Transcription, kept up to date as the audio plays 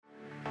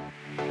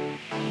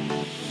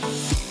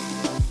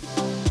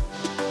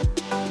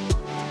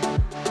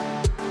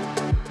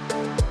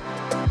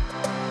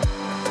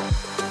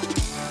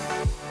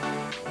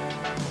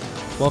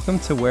Welcome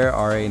to Where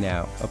RA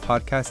Now, a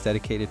podcast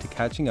dedicated to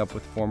catching up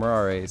with former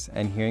RAs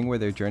and hearing where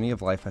their journey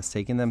of life has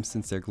taken them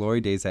since their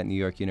glory days at New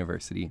York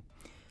University.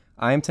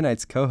 I am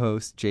tonight's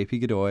co-host,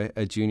 JP Godoy,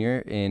 a junior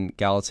in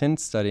Gallatin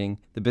studying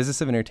the Business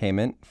of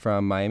Entertainment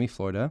from Miami,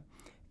 Florida,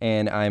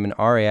 and I am an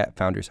RA at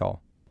Founders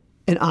Hall.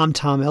 And I'm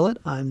Tom Ellett.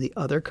 I'm the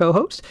other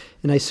co-host,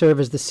 and I serve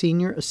as the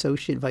Senior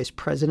Associate Vice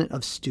President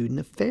of Student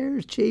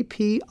Affairs.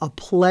 JP, a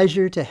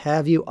pleasure to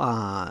have you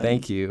on.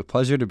 Thank you. A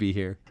pleasure to be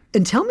here.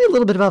 And tell me a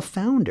little bit about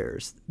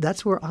Founders.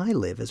 That's where I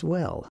live as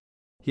well.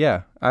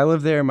 Yeah, I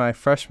lived there my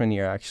freshman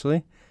year,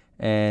 actually,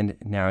 and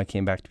now I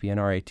came back to be an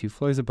RA 2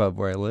 floors above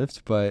where I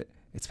lived, but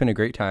it's been a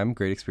great time,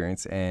 great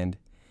experience, and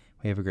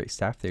we have a great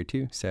staff there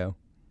too, so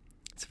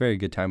it's a very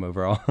good time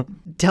overall.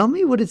 Tell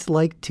me what it's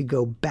like to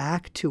go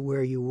back to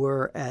where you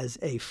were as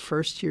a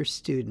first-year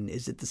student.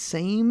 Is it the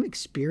same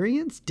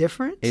experience,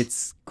 different?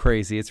 It's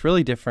crazy. It's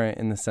really different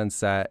in the sense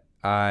that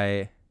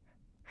I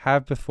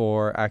have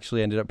before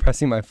actually ended up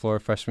pressing my floor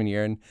freshman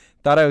year and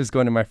thought I was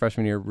going to my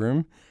freshman year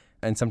room,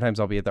 and sometimes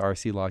I'll be at the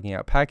RC logging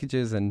out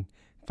packages and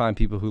find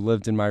people who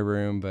lived in my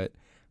room, but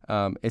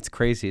it's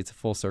crazy. It's a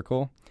full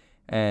circle,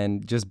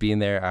 and just being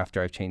there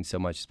after I've changed so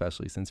much,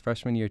 especially since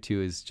freshman year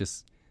too, is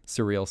just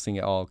surreal seeing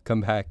it all come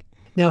back.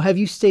 Now, have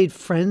you stayed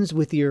friends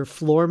with your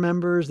floor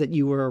members that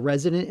you were a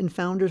resident in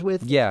Founders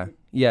with? Yeah,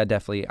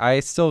 definitely.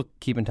 I still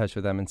keep in touch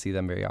with them and see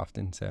them very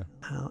often. So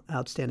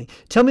outstanding.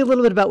 Tell me a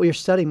little bit about what you're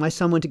studying. My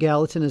son went to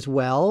Gallatin as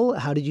well.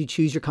 How did you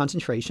choose your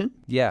concentration?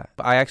 Yeah,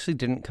 I actually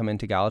didn't come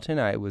into Gallatin.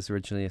 I was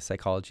originally a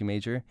psychology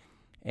major,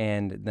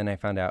 and then I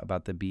found out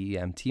about the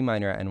BEMT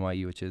minor at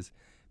NYU, which is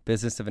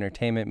Business of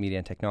Entertainment, Media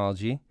and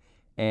Technology.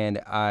 And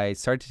I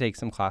started to take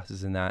some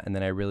classes in that, and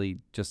then I really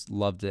just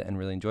loved it and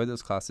really enjoyed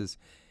those classes.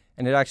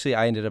 And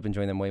I ended up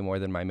enjoying them way more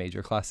than my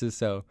major classes.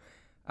 So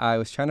I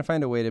was trying to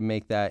find a way to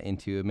make that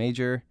into a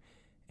major,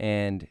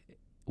 and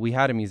we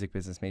had a music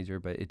business major,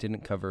 but it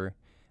didn't cover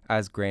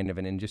as grand of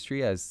an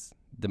industry as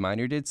the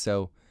minor did.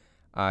 So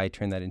I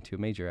turned that into a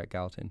major at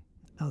Gallatin.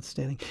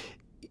 Outstanding.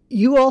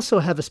 You also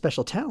have a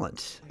special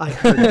talent I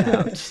heard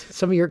about.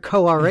 Some of your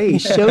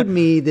co-RAs showed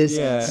me this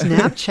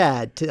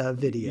Snapchat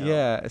video.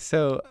 Yeah.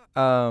 So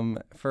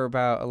for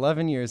about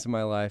 11 years of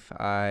my life,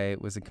 I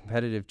was a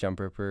competitive jump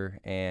roper,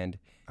 and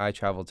I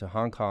traveled to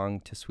Hong Kong,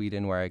 to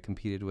Sweden, where I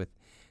competed with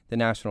the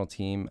national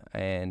team.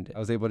 And I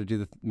was able to do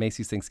the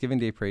Macy's Thanksgiving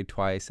Day Parade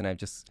twice. And I've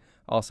just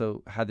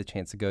also had the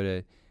chance to go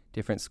to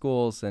different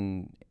schools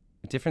and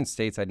different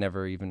states I'd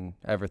never even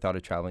ever thought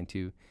of traveling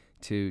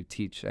to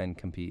teach and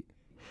compete.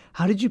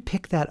 How did you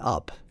pick that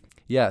up?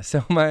 Yeah,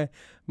 so my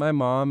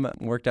mom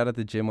worked out at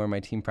the gym where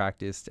my team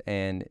practiced,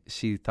 and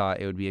she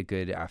thought it would be a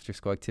good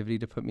after-school activity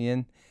to put me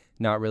in,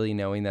 not really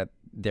knowing that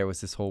there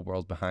was this whole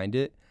world behind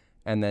it.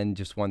 And then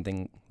just one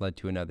thing led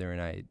to another,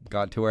 and I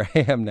got to where I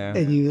am now.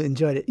 And you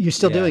enjoyed it. You're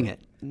still doing it?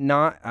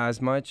 Not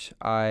as much.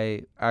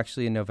 I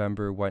actually in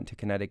November went to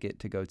Connecticut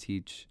to go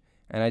teach,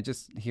 and I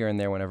just here and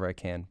there whenever I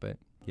can, but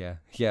yeah,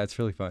 it's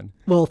really fun.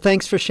 Well,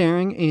 thanks for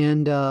sharing,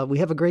 and we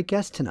have a great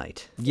guest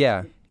tonight.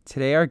 Yeah.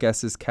 Today, our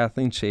guest is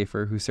Kathleen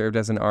Schaefer, who served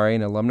as an RA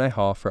in Alumni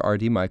Hall for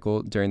R.D.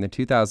 Michael during the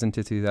 2000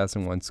 to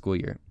 2001 school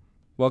year.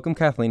 Welcome,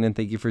 Kathleen, and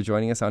thank you for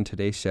joining us on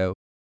today's show.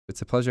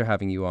 It's a pleasure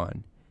having you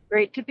on.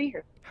 Great to be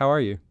here. How are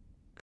you?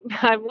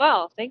 I'm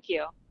well, thank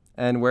you.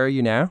 And where are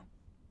you now?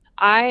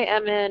 I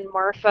am in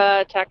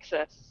Marfa,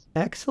 Texas.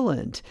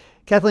 Excellent.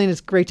 Kathleen, it's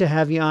great to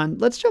have you on.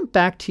 Let's jump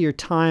back to your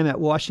time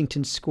at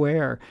Washington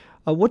Square.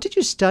 What did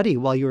you study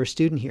while you were a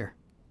student here?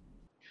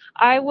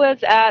 I was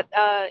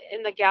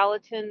in the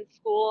Gallatin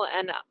School,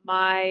 and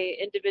my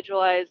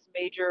individualized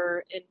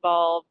major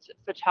involved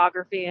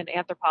photography and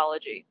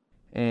anthropology.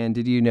 And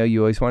did you know you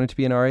always wanted to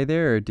be an RA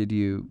there, or did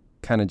you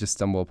kind of just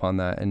stumble upon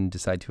that and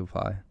decide to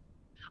apply?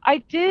 I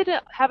did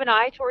have an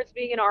eye towards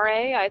being an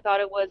RA. I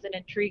thought it was an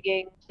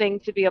intriguing thing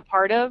to be a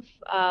part of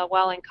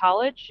while in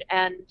college,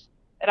 and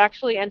it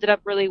actually ended up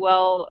really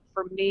well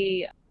for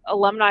me.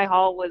 Alumni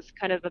Hall was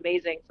kind of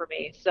amazing for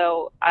me.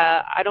 So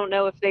I don't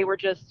know if they were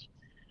just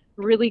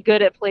really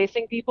good at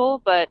placing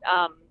people, but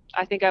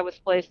I think I was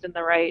placed in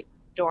the right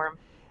dorm.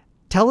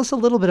 Tell us a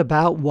little bit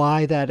about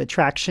why that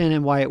attraction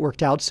and why it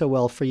worked out so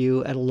well for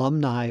you at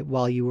Alumni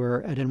while you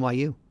were at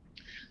NYU.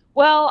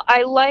 Well,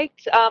 I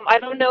liked, I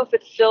don't know if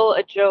it's still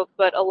a joke,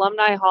 but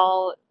Alumni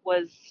Hall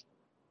was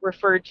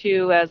referred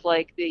to as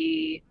like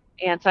the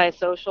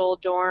antisocial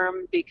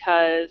dorm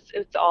because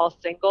it's all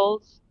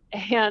singles.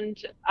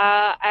 And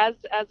as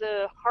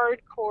a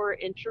hardcore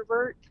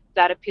introvert,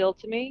 that appealed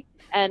to me.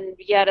 And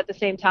yet at the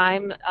same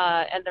time,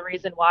 and the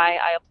reason why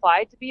I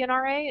applied to be an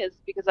RA is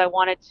because I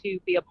wanted to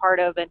be a part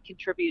of and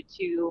contribute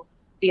to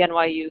the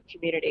NYU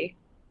community.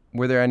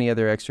 Were there any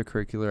other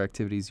extracurricular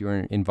activities you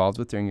were involved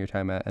with during your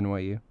time at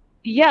NYU?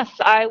 Yes,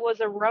 I was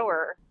a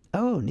rower.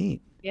 Oh,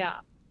 neat. Yeah.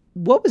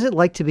 What was it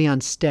like to be on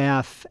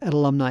staff at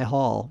Alumni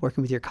Hall,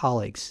 working with your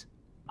colleagues?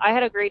 I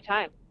had a great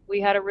time. We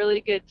had a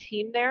really good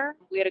team there.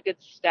 We had a good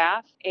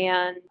staff,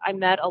 and I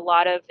met a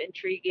lot of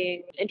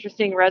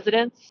interesting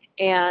residents,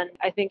 and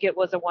I think it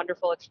was a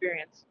wonderful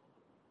experience.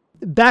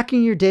 Back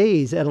in your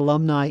days at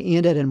Alumni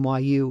and at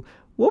NYU,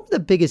 What were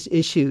the biggest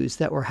issues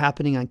that were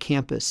happening on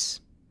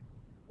campus?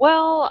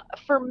 Well,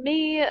 for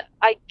me,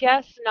 I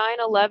guess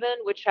 9/11,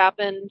 which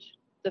happened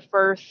the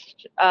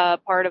first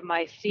part of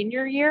my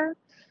senior year,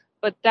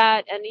 but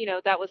that, and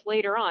that was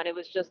later on. It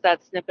was just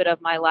that snippet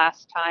of my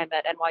last time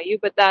at NYU,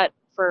 but that,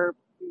 for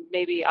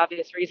maybe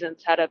obvious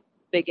reasons, had a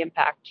big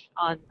impact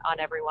on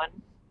everyone.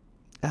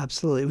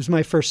 Absolutely. It was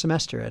my first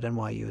semester at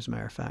NYU, as a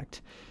matter of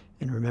fact,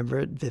 and remember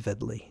it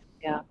vividly.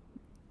 Yeah.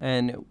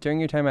 And during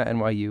your time at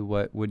NYU,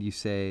 what would you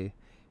say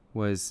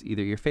was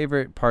either your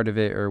favorite part of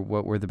it, or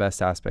what were the best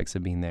aspects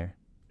of being there?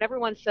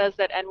 Everyone says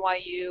that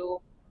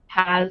NYU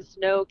has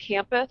no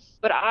campus,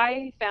 but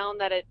I found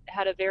that it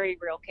had a very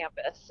real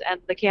campus. And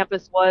the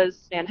campus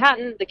was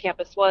Manhattan, the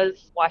campus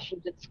was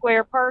Washington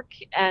Square Park,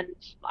 and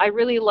I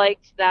really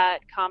liked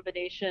that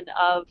combination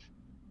of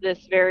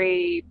this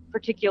very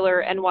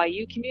particular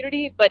NYU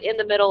community, but in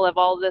the middle of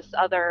all these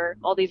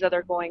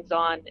other goings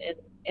on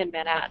in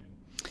Manhattan.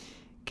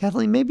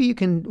 Kathleen, maybe you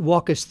can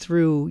walk us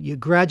through. You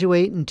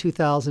graduate in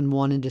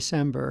 2001 in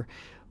December.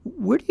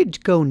 Where do you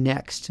go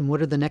next, and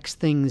what are the next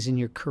things in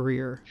your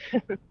career?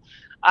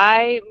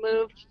 I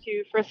moved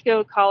to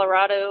Frisco,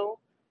 Colorado,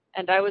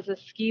 and I was a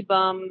ski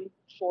bum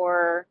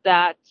for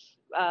that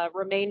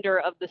remainder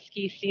of the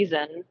ski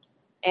season.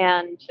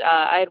 And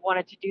I had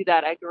wanted to do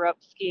that. I grew up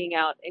skiing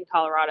out in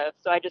Colorado.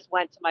 So I just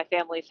went to my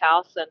family's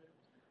house and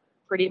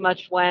pretty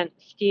much went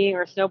skiing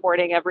or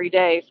snowboarding every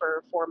day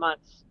for 4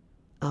 months.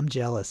 I'm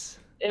jealous.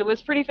 It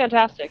was pretty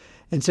fantastic.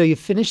 And so you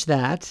finished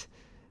that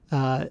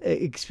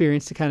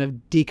experience to kind of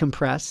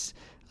decompress.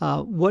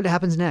 What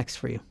happens next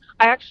for you?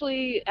 I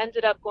actually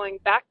ended up going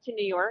back to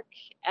New York,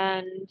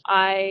 and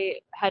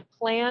I had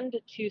planned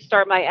to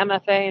start my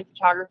MFA in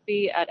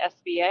photography at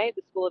SVA,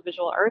 the School of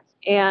Visual Arts.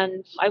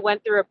 And I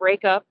went through a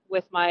breakup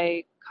with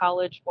my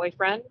college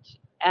boyfriend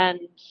and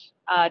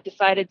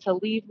decided to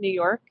leave New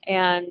York.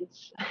 And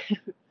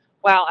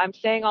wow, I'm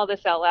saying all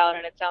this out loud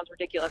and it sounds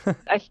ridiculous.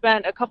 I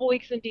spent a couple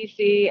weeks in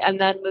DC and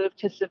then moved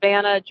to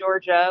Savannah,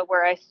 Georgia,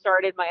 where I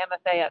started my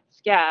MFA at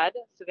SCAD,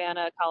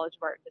 Savannah College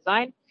of Art and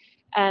Design.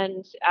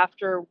 And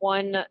after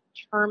one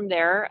term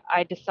there,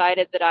 I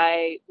decided that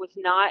I was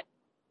not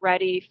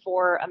ready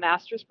for a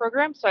master's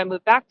program. So I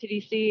moved back to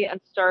DC and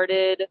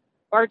started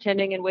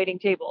bartending and waiting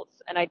tables.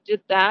 And I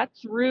did that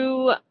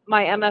through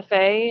my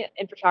MFA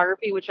in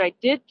photography, which I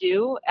did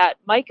do at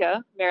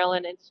MICA,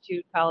 Maryland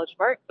Institute College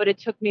of Art, but it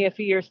took me a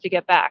few years to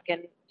get back.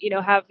 And,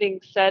 having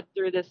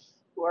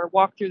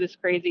walked through this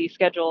crazy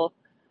schedule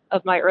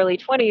of my early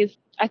 20s,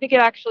 I think it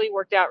actually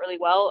worked out really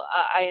well.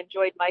 I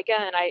enjoyed MICA,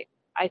 and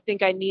I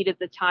think I needed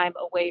the time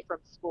away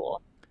from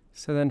school.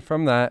 So then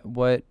from that,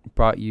 what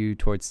brought you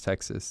towards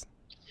Texas?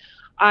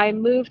 I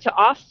moved to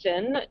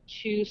Austin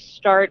to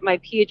start my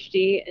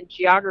PhD in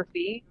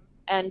geography.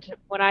 And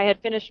when I had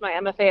finished my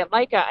MFA at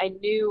MICA, I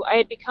knew I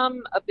had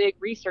become a big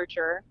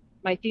researcher.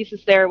 My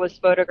thesis there was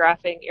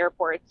photographing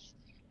airports.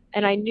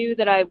 And I knew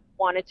that I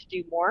wanted to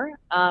do more.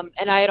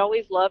 And I had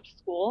always loved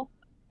school.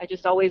 I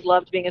just always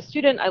loved being a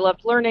student. I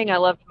loved learning. I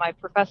loved my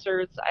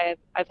professors.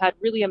 I've had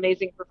really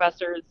amazing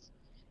professors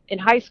in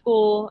high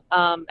school,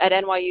 at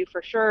NYU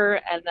for sure.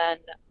 And then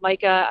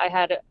MICA, I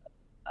had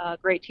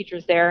great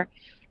teachers there.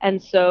 And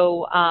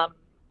so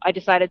I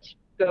decided to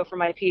go for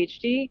my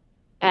PhD,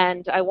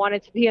 and I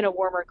wanted to be in a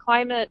warmer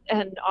climate,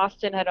 and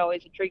Austin had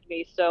always intrigued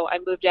me. So I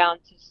moved down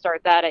to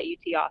start that at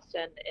UT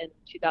Austin in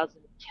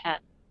 2010.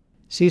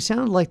 So you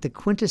sound like the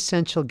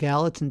quintessential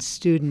Gallatin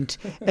student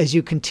as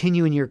you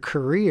continue in your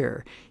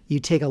career. You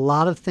take a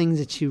lot of things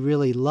that you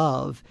really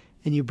love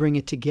and you bring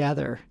it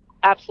together.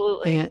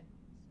 Absolutely.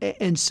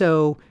 And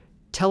so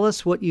tell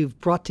us what you've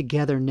brought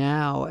together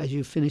now as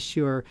you finish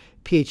your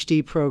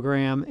PhD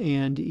program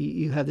and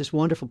you have this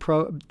wonderful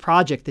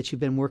project that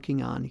you've been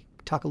working on.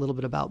 Talk a little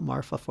bit about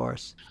Marfa for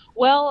us.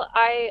 Well,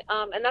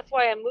 and that's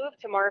why I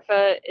moved to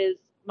Marfa, is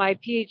my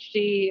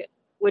PhD,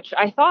 which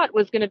I thought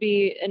was going to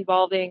be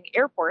involving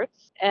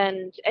airports.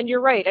 And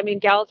you're right. I mean,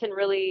 Gallatin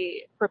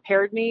really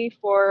prepared me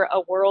for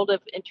a world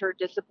of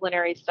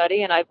interdisciplinary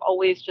study. And I've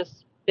always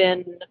just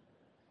been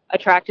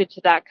attracted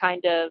to that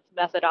kind of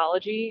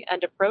methodology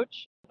and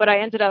approach. But I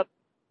ended up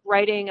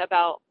writing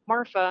about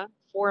Marfa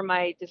for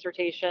my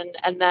dissertation,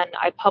 and then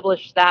I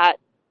published that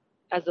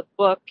as a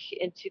book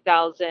in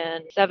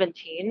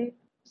 2017.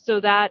 So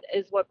that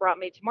is what brought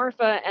me to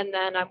Marfa. And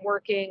then I'm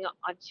working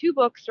on 2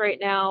 books right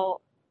now,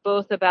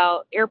 both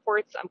about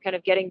airports. I'm kind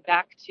of getting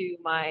back to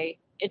my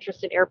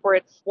interest in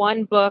airports.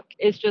 One book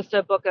is just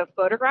a book of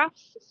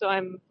photographs. So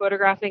I'm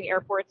photographing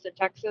airports in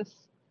Texas.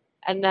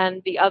 And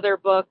then the other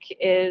book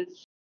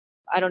is,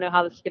 I don't know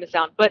how this is going to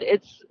sound, but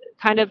it's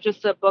kind of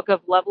just a book of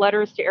love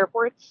letters to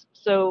airports.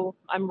 So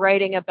I'm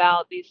writing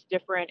about these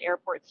different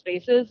airport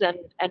spaces and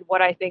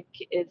what I think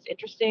is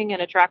interesting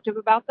and attractive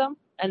about them.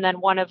 And then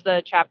one of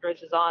the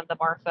chapters is on the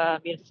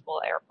Marfa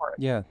Municipal Airport.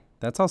 Yeah,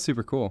 that's all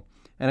super cool.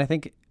 And I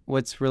think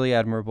what's really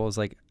admirable is,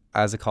 like,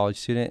 as a college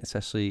student,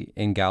 especially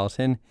in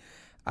Gallatin,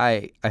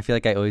 I feel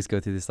like I always go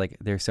through this, like,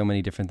 there's so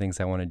many different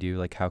things I want to do.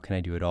 Like, how can I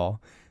do it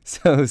all?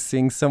 So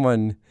seeing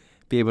someone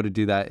be able to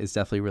do that is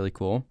definitely really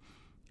cool.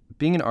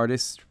 Being an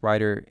artist,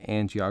 writer,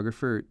 and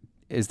geographer,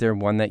 is there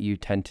one that you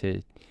tend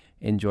to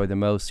enjoy the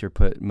most or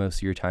put most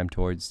of your time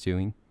towards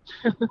doing?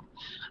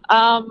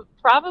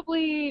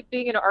 Probably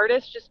being an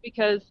artist, just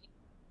because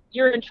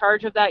you're in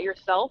charge of that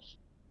yourself.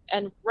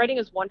 And writing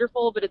is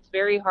wonderful, but it's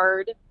very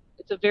hard.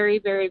 It's a very,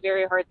 very,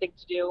 very hard thing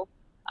to do.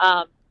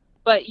 Um,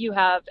 but you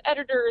have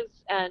editors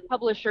and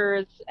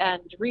publishers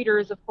and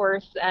readers, of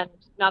course, and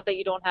not that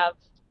you don't have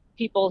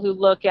people who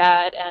look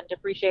at and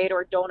appreciate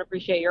or don't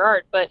appreciate your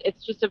art, but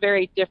it's just a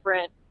very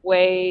different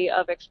way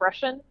of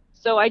expression.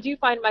 So I do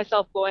find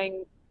myself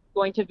going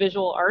to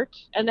visual art.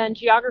 And then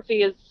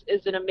geography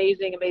is an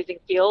amazing, amazing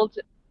field.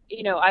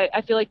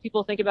 I feel like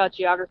people think about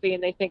geography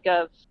and they think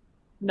of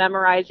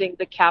memorizing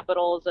the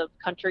capitals of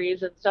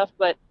countries and stuff,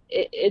 but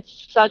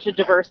it's such a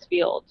diverse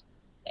field.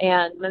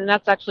 And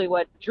that's actually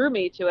what drew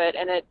me to it.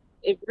 And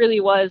it really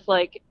was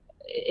like,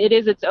 it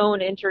is its own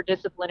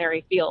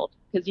interdisciplinary field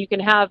because you can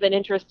have an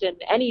interest in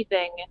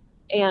anything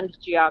and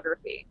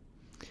geography.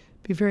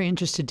 Be very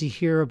interested to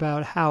hear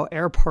about how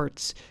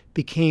airports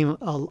became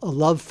a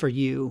love for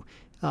you.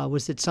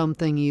 Was it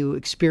something you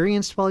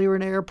experienced while you were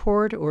in an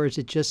airport, or is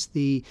it just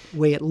the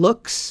way it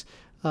looks,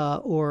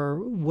 or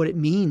what it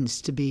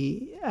means to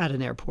be at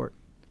an airport?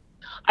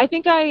 I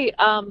think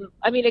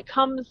it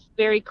comes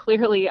very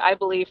clearly, I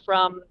believe,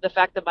 from the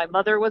fact that my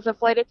mother was a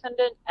flight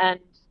attendant. And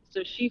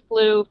so she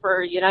flew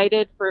for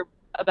United for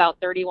about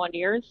 31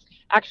 years.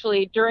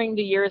 Actually, during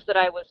the years that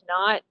I was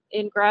not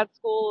in grad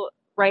school,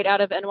 right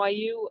out of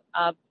NYU,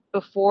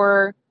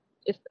 before,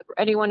 if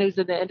anyone who's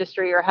in the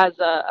industry or has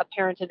a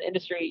parent in the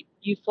industry,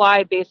 you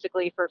fly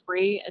basically for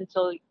free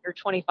until you're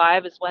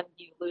 25 is when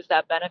you lose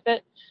that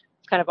benefit.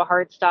 It's kind of a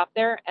hard stop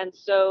there. And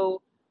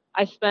so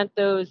I spent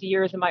those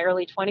years in my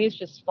early 20s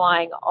just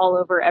flying all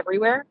over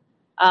everywhere.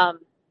 And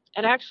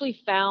I actually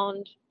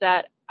found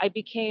that I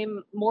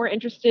became more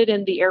interested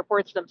in the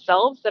airports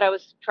themselves that I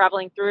was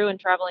traveling through and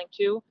traveling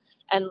to.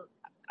 And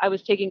I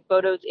was taking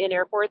photos in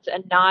airports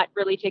and not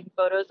really taking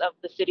photos of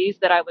the cities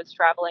that I was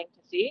traveling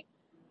to see.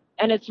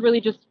 And it's really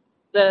just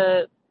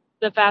the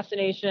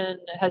fascination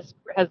has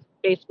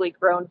basically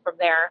grown from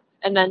there.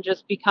 And then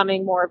just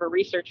becoming more of a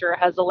researcher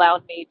has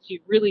allowed me to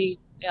really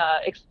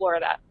explore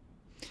that.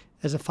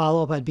 As a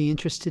follow-up, I'd be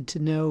interested to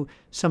know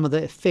some of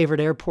the favorite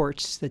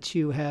airports that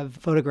you have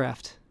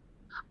photographed.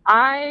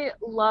 I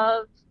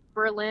love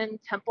Berlin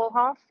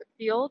Tempelhof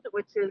Field,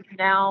 which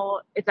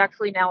it's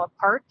actually now a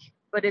park,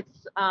 but it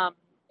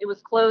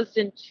was closed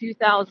in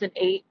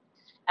 2008,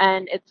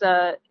 and it's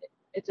a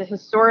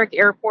historic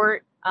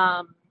airport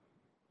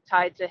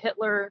tied to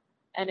Hitler,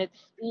 and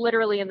it's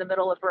literally in the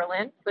middle of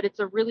Berlin. But it's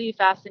a really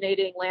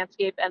fascinating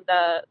landscape, and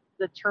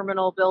the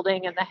terminal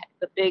building and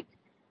the big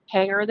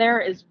hangar there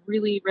is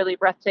really, really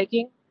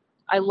breathtaking.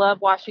 I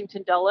love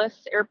Washington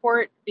Dulles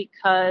Airport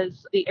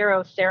because the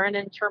Aero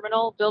Saarinen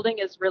terminal building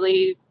is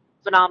really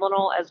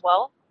phenomenal as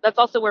well. That's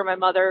also where my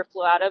mother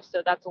flew out of,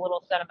 so that's a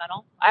little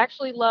sentimental. I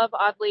actually love,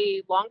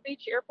 oddly, Long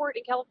Beach Airport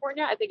in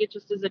California. I think it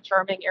just is a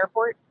charming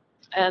airport,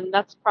 and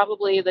that's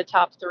probably the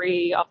top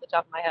three off the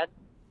top of my head.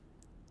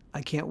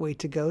 I can't wait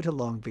to go to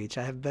Long Beach.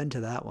 I have been to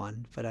that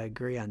one, but I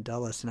agree on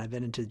Dulles, and I've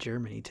been into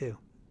Germany too.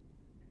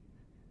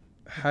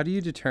 How do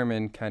you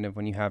determine kind of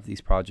when you have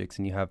these projects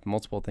and you have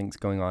multiple things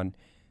going on,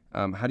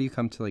 how do you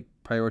come to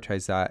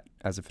prioritize that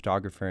as a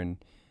photographer and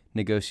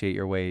negotiate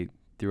your way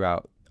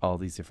throughout all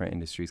these different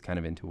industries kind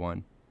of into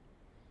one?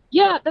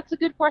 Yeah, that's a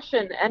good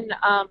question. And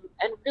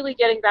really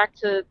getting back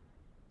to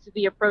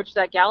the approach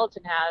that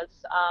Gallatin has,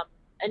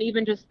 and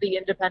even just the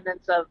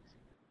independence of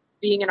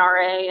being an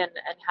RA and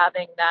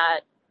having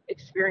that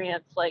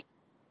experience. Like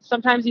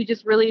sometimes you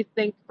just really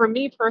think, for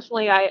me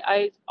personally,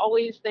 I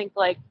always think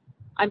like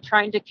I'm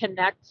trying to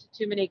connect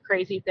too many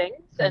crazy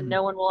things and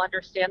no one will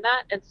understand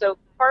that. And so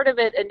part of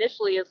it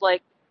initially is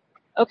like,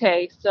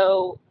 okay,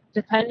 so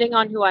depending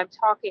on who I'm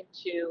talking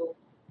to,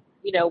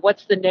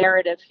 what's the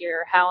narrative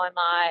here? How am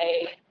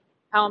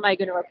I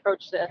going to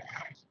approach this?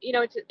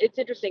 It's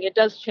interesting. It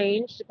does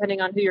change depending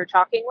on who you're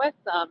talking with.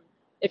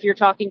 If you're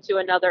talking to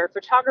another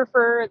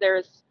photographer,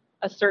 there's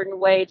a certain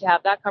way to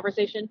have that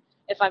conversation.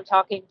 If I'm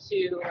talking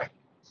to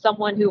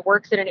someone who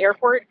works at an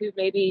airport who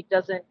maybe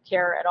doesn't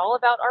care at all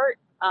about art,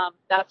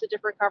 that's a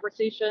different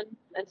conversation.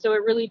 And so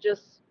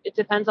it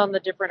depends on the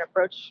different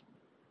approach.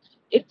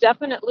 It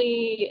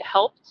definitely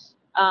helped.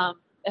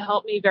 It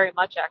helped me very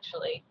much,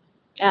 actually.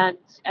 And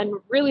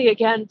really,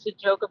 again, to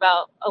joke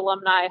about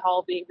Alumni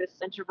Hall being this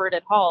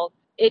introverted hall,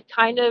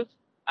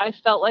 I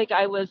felt like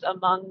I was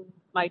among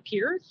my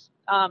peers.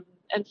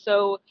 And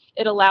so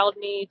it allowed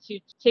me to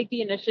take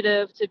the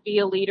initiative to be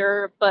a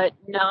leader, but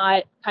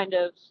not kind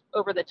of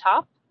over the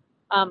top.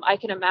 I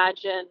can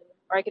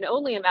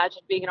only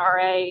imagine being an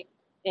RA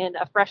in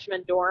a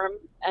freshman dorm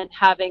and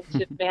having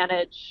to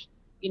manage,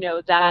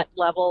 that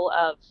level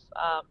of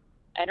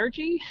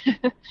energy.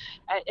 And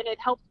it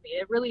helped me.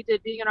 It really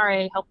did. Being an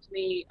RA helped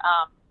me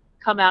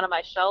come out of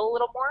my shell a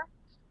little more.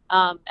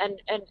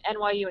 And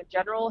NYU in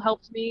general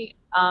helped me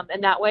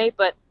in that way.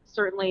 But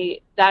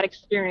certainly that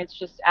experience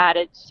just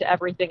added to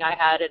everything I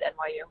had at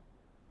NYU.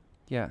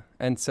 Yeah.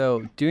 And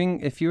so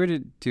if you were to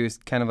do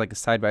kind of like a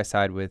side by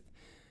side with,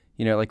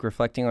 like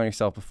reflecting on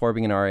yourself before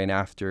being an RA and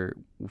after,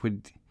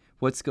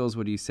 what skills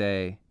would you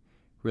say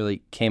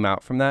really came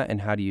out from that, and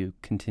how do you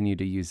continue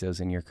to use those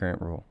in your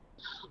current role?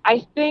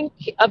 I think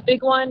a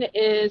big one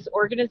is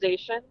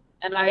organization.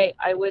 And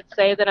I would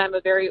say that I'm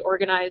a very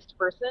organized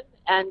person.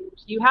 And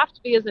you have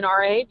to be as an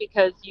RA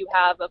because you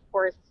have, of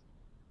course,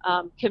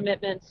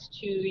 commitments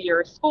to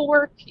your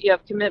schoolwork. You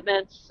have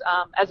commitments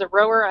as a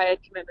rower. I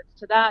had commitments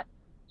to that.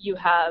 You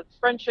have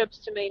friendships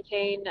to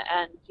maintain,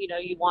 and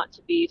you want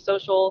to be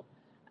social.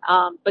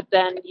 But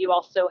then you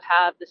also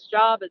have this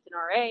job as an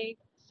RA.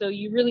 So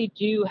you really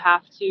do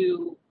have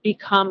to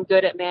become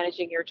good at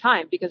managing your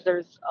time because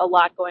there's a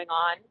lot going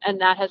on, and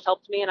that has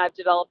helped me, and I've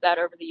developed that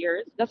over the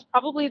years. That's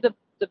probably the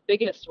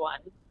biggest one.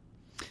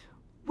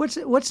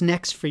 What's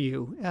next for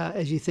you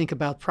as you think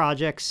about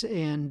projects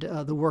and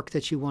the work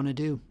that you want to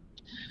do?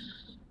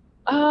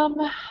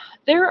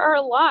 There are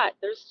a lot.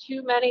 There's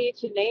too many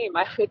to name,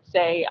 I would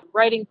say.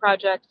 Writing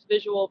projects,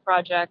 visual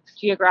projects,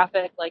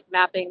 geographic, like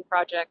mapping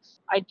projects.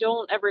 I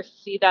don't ever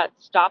see that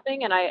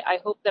stopping, and I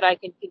hope that I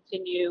can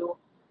continue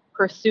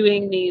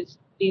pursuing these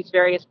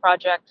various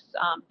projects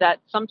that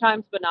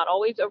sometimes but not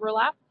always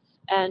overlap,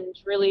 and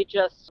really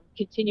just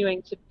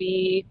continuing to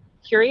be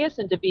curious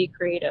and to be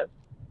creative.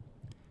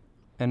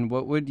 And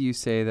what would you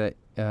say that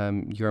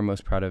you're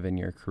most proud of in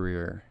your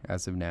career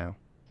as of now?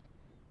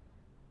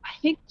 I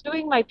think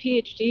doing my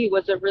PhD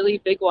was a really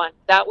big one.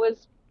 That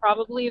was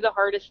probably the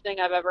hardest thing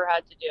I've ever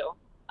had to do.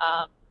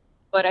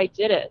 But I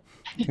did it.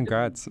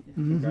 Congrats.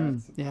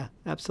 Congrats. Yeah,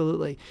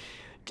 absolutely.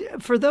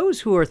 For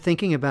those who are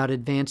thinking about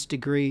advanced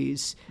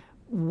degrees,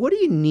 what do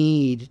you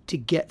need to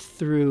get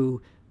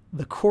through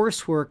the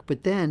coursework,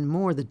 but then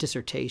more the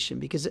dissertation?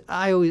 Because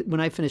when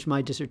I finished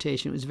my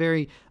dissertation, it was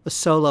very a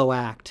solo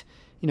act.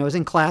 I was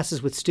in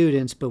classes with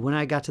students, but when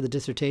I got to the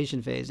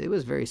dissertation phase, it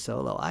was very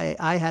solo.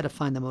 I had to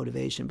find the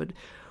motivation. But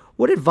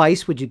what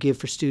advice would you give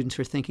for students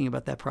who are thinking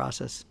about that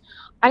process?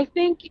 I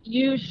think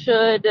you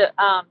should,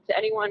 to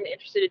anyone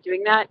interested in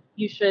doing that,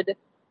 you should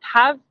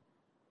have,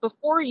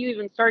 before you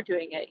even start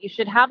doing it, you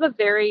should have a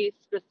very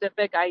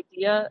specific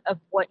idea of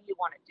what you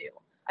want to do.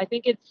 I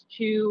think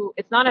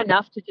it's not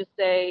enough to just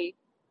say,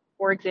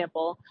 for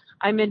example,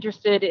 I'm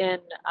interested in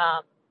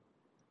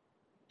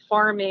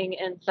farming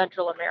in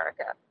Central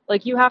America.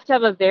 Like, you have to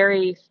have a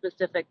very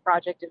specific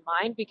project in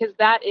mind, because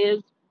that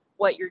is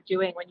what you're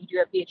doing when you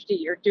do a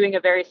PhD. You're doing a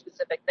very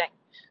specific thing.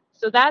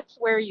 So that's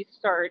where you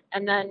start.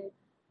 And then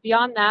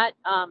beyond that,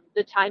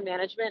 the time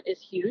management is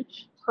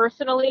huge.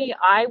 Personally,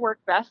 I work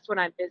best when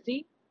I'm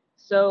busy.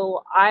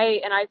 So I've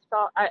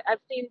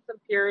seen some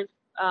peers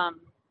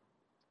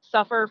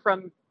suffer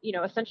from,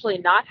 essentially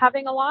not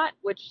having a lot,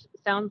 which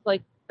sounds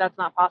like that's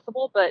not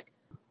possible, but,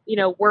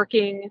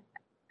 working,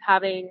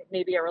 having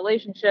maybe a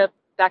relationship,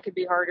 that could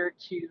be harder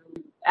to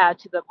add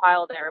to the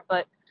pile there.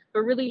 But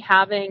really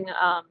having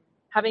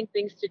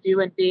things to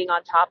do and being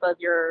on top of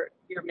your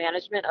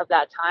management of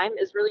that time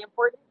is really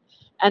important.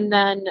 And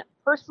then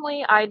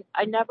personally, I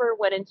never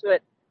went into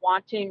it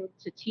wanting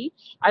to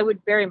teach. I would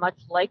very much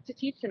like to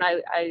teach, and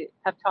I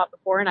have taught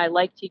before, and I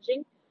like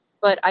teaching,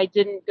 but I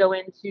didn't go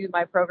into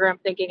my program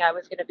thinking I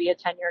was going to be a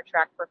tenure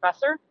track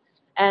professor.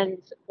 And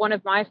one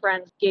of my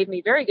friends gave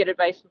me very good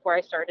advice before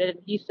I started, and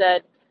he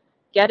said,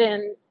 get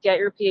in, get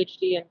your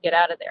PhD, and get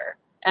out of there.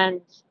 And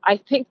I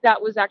think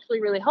that was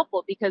actually really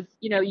helpful, because,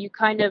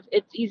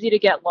 it's easy to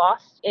get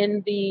lost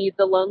in the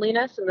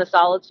loneliness and the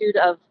solitude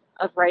of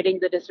writing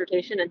the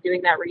dissertation and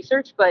doing that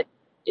research. But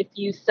if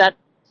you set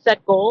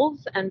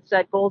goals and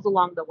set goals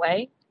along the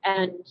way,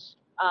 and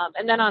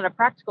then on a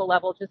practical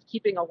level, just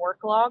keeping a work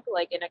log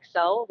like in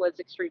Excel was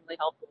extremely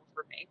helpful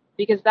for me,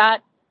 because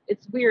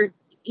it's weird.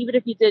 Even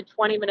if you did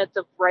 20 minutes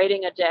of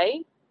writing a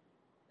day,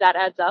 that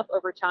adds up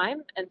over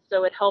time. And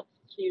so it helps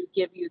to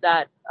give you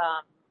that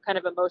kind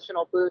of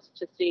emotional boost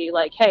to see,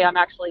 like, hey, I'm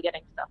actually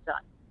getting stuff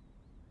done.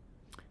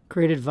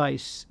 Great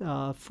advice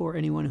for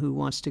anyone who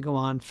wants to go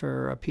on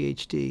for a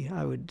PhD.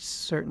 I would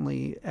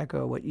certainly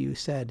echo what you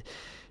said.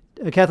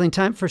 Kathleen,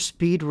 time for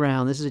Speed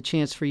Round. This is a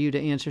chance for you to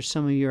answer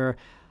some of your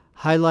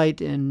highlight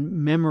and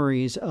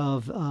memories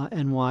of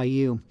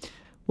NYU.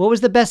 What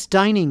was the best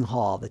dining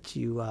hall that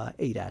you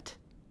ate at?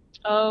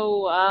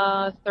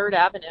 Third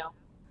Avenue.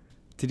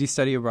 Did you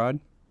study abroad?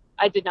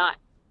 I did not.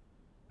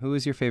 Who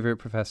was your favorite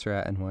professor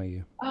at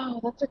NYU? Oh,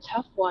 that's a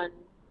tough one.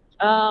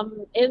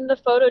 In the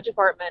photo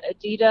department,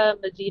 Adida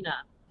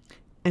Medina.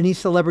 Any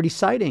celebrity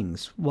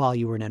sightings while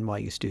you were an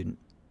NYU student?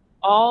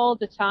 All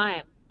the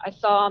time. I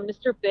saw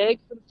Mr. Big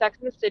from Sex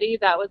and the City.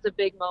 That was a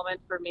big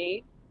moment for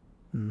me.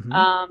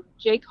 Mm-hmm.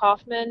 Jake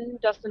Hoffman,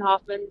 Dustin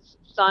Hoffman's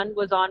son,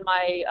 was on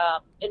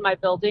in my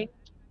building.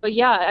 But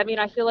yeah,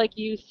 I feel like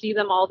you see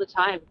them all the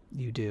time.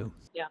 You do.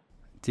 Yeah.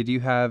 Did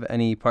you have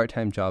any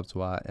part-time jobs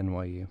while at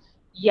NYU?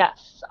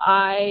 Yes,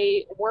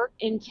 I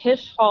worked in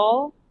Tisch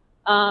Hall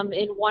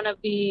in one of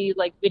the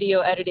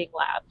video editing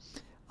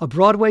labs. A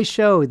Broadway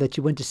show that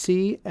you went to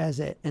see as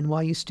an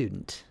NYU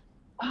student.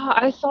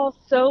 I saw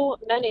so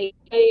many.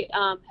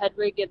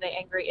 Hedwig and the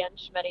Angry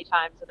Inch many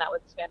times, and that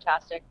was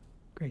fantastic.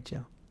 Great,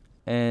 Joe.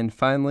 And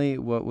finally,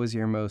 what was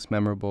your most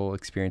memorable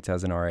experience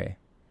as an RA?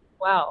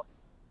 Wow.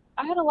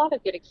 I had a lot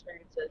of good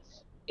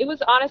experiences. It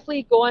was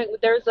honestly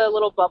there's a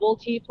little bubble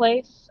tea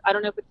place. I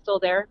don't know if it's still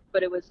there,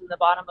 but it was in the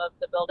bottom of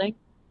the building.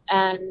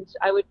 And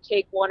I would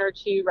take one or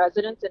two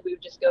residents and we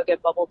would just go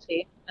get bubble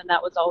tea. And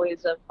that was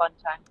always a fun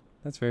time.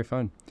 That's very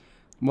fun.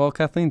 Well,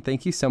 Kathleen,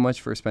 thank you so much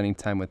for spending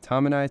time with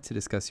Tom and I to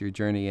discuss your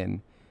journey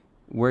and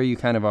where you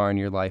kind of are in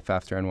your life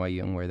after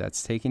NYU and where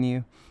that's taken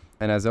you.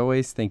 And as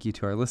always, thank you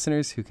to our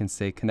listeners who can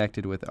stay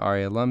connected with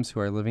RA alums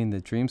who are living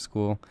the Dream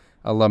School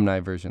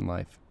alumni version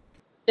life.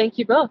 Thank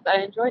you both.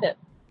 I enjoyed it.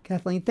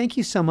 Kathleen, thank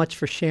you so much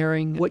for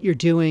sharing what you're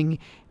doing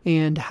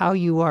and how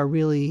you are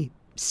really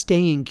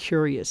staying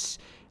curious.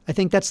 I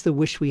think that's the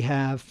wish we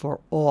have for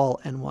all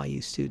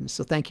NYU students.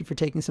 So thank you for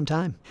taking some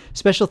time.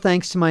 Special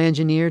thanks to my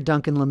engineer,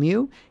 Duncan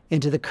Lemieux,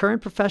 and to the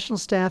current professional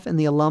staff and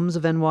the alums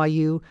of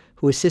NYU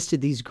who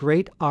assisted these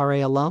great RA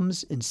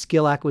alums in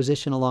skill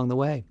acquisition along the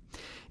way.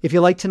 If you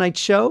like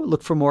tonight's show,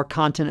 look for more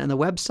content on the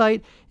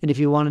website. And if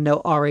you want to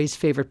know RA's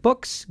favorite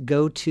books,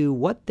 go to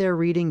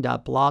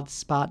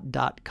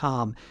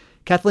whattheyrereading.blogspot.com.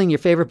 Kathleen, your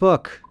favorite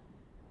book?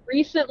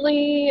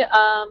 Recently,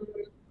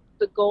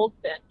 The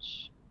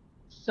Goldfinch.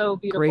 So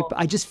beautiful. Great.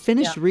 I just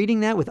finished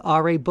reading that with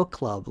RA Book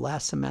Club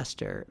last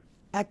semester.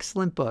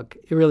 Excellent book.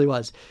 It really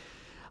was.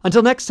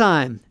 Until next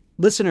time,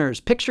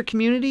 listeners, picture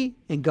community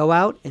and go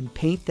out and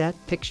paint that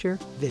picture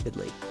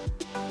vividly.